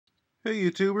Hey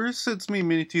YouTubers, it's me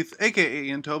Minitooth, aka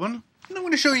Ian Tobin, and I'm going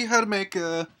to show you how to make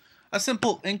a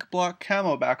simple ink block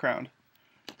camo background.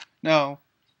 Now,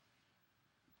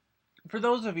 for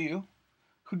those of you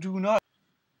who do not,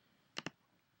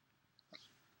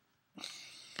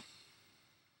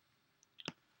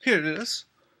 here it is.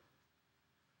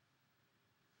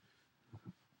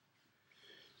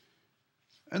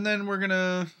 And then we're going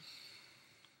to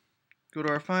go to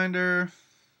our Finder.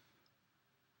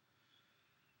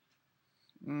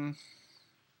 You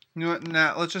know what,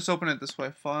 now let's just open it this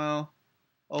way. File,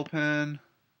 open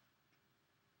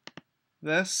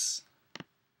this,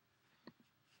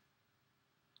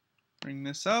 bring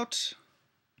this out,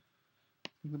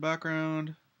 the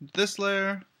background, this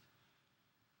layer,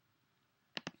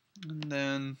 and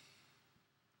then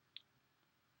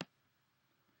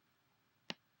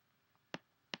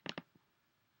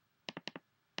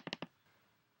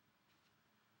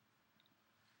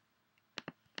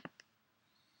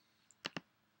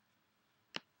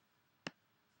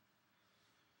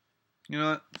you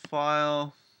know what,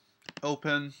 file,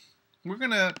 open. We're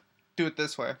going to do it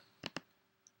this way.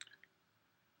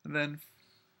 And then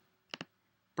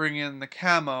bring in the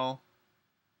camo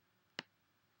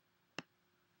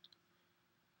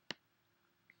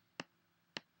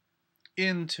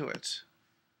into it.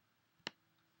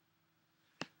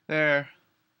 There.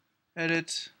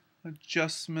 Edit,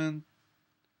 adjustment,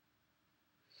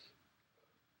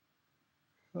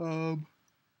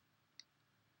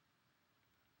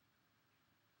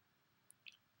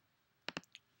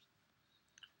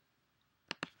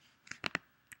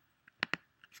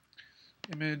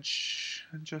 image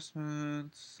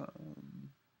adjustments,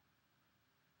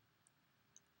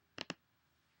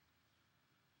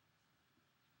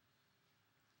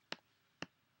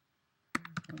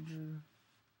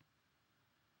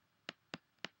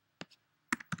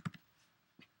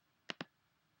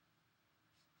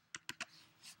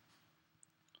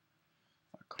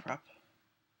 crap.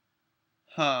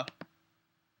 Huh.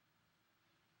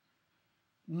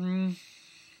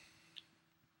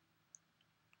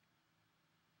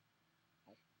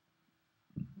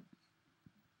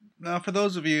 Now, for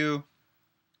those of you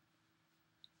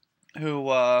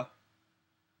who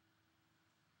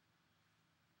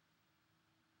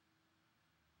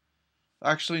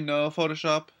actually know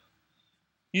Photoshop,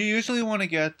 you usually want to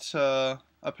get a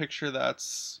picture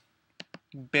that's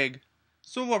big.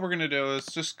 So what we're going to do is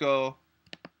just go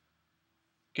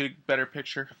get a better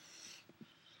picture.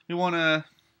 We want a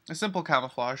simple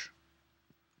camouflage.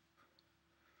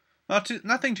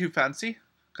 Nothing too fancy,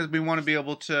 because we want to be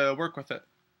able to work with it.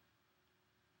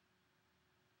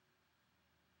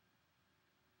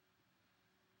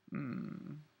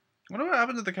 I wonder what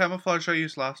happened to the camouflage I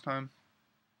used last time.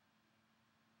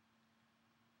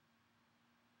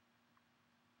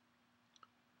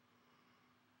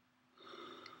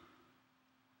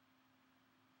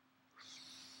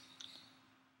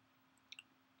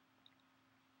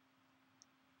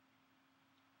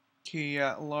 Key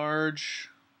at large.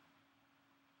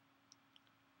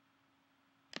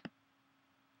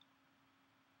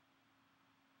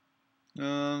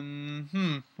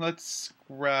 Let's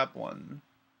grab one.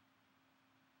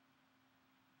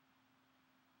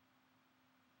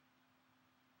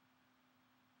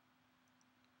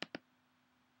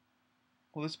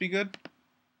 Will this be good?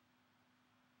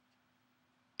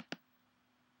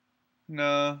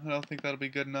 No, I don't think that'll be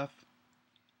good enough.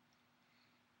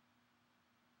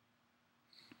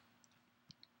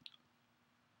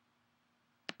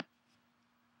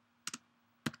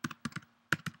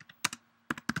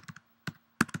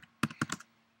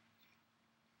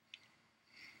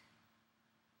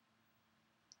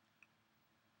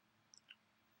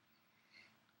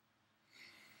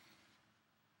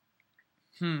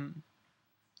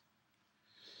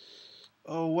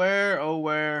 Oh,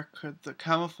 where could the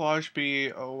camouflage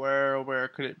be? Oh, where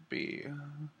could it be?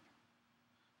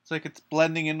 It's like it's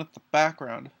blending in with the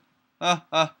background.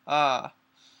 Ah.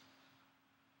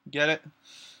 Get it?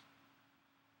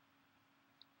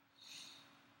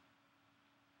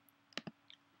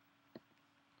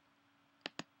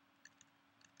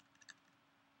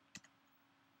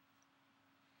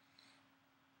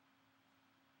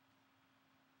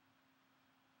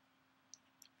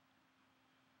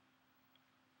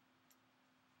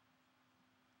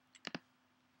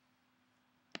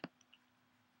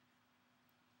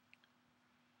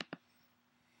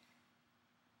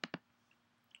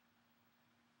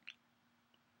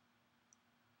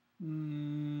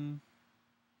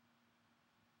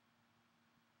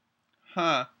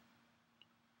 Huh.